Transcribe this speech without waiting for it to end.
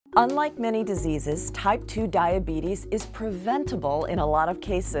Unlike many diseases, type 2 diabetes is preventable in a lot of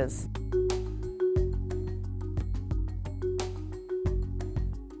cases.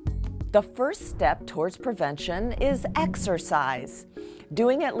 The first step towards prevention is exercise.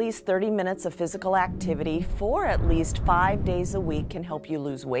 Doing at least 30 minutes of physical activity for at least 5 days a week can help you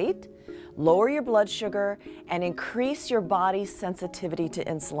lose weight, lower your blood sugar, and increase your body's sensitivity to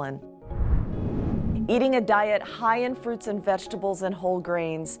insulin. Eating a diet high in fruits and vegetables and whole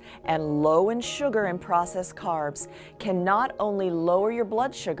grains and low in sugar and processed carbs can not only lower your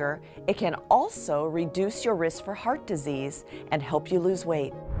blood sugar, it can also reduce your risk for heart disease and help you lose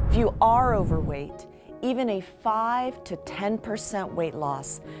weight. If you are overweight, even a 5 to 10% weight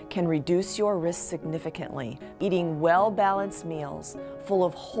loss can reduce your risk significantly. Eating well-balanced meals full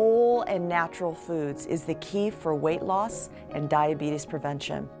of whole and natural foods is the key for weight loss and diabetes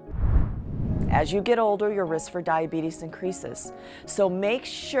prevention. As you get older, your risk for diabetes increases, so make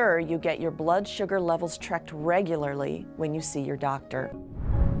sure you get your blood sugar levels checked regularly when you see your doctor.